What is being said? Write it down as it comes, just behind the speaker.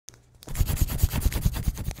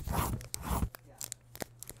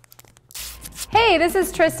Hey, this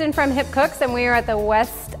is Tristan from Hip Cooks, and we are at the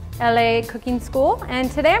West LA Cooking School, and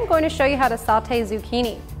today I'm going to show you how to saute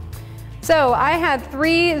zucchini. So I had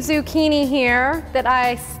 3 zucchini here that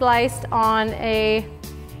I sliced on a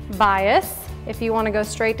bias. If you want to go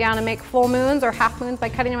straight down and make full moons or half moons by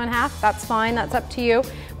cutting them in half, that's fine, that's up to you.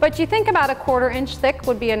 But you think about a 1/4 inch thick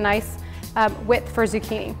would be a nice width for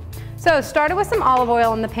zucchini. So started with some olive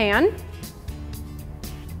oil in the pan.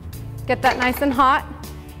 Get that nice and hot.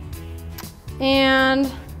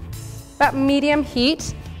 And about medium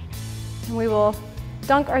heat. And we will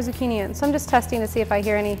dunk our zucchini in. So I'm just testing to see if I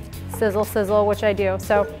hear any sizzle, sizzle, which I do.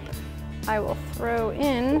 So I will throw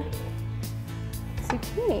in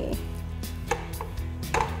zucchini.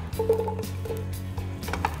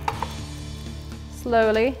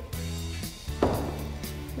 Slowly.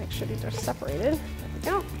 Make sure these are separated. There we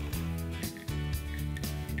go.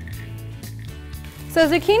 So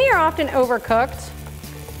zucchini are often overcooked,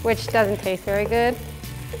 which doesn't taste very good.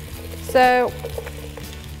 So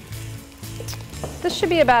this should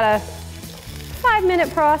be about a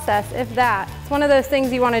 5-minute process, if that. It's one of those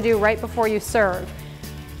things you want to do right before you serve.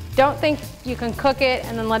 Don't think you can cook it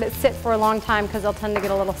and then let it sit for a long time because they'll tend to get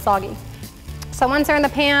a little soggy. So once they're in the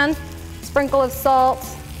pan, sprinkle of salt, a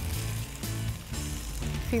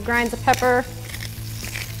few grinds of pepper,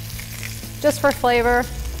 just for flavor.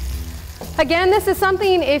 Again, this is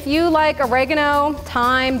something, if you like oregano,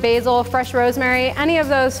 thyme, basil, fresh rosemary, any of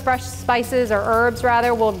those fresh spices or herbs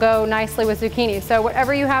rather will go nicely with zucchini. So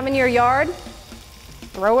whatever you have in your yard,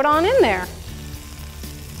 throw it on in there.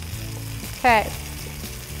 Okay,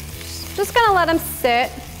 just gonna let them sit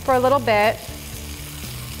for a little bit.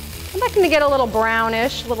 I'm looking to get a little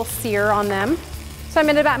brownish, a little sear on them. So I'm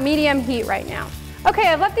at about medium heat right now. Okay,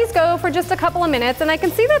 I've let these go for just a couple of minutes, and I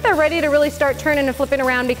can see that they're ready to really start turning and flipping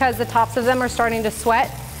around because the tops of them are starting to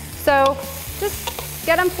sweat. So just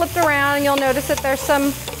get them flipped around, and you'll notice that there's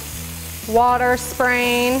some water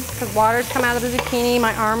spraying because water's come out of the zucchini.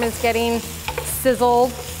 My arm is getting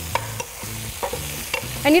sizzled.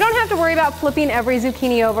 And you don't have to worry about flipping every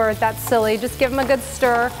zucchini over. That's silly. Just give them a good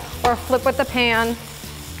stir or flip with the pan.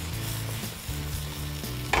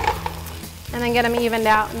 And then get them evened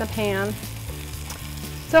out in the pan.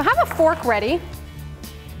 So have a fork ready,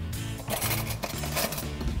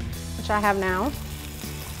 which I have now,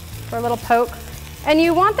 for a little poke. And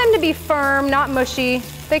you want them to be firm, not mushy.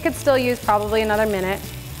 They could still use probably another minute.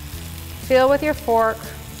 Feel with your fork.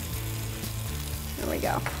 There we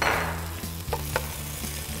go.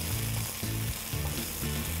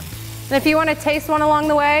 And if you want to taste one along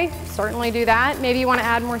the way, certainly do that. Maybe you want to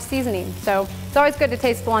add more seasoning. So it's always good to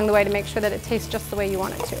taste along the way to make sure that it tastes just the way you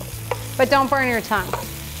want it to. But don't burn your tongue.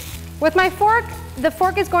 With my fork, the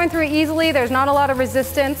fork is going through it easily. There's not a lot of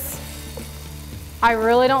resistance. I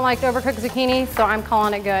really don't like to overcook zucchini, so I'm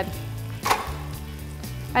calling it good.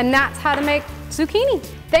 And that's how to make zucchini.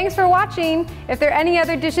 Thanks for watching. If there are any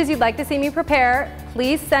other dishes you'd like to see me prepare,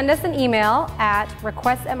 please send us an email at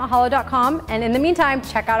requests@mahalo.com. And in the meantime,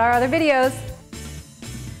 check out our other videos.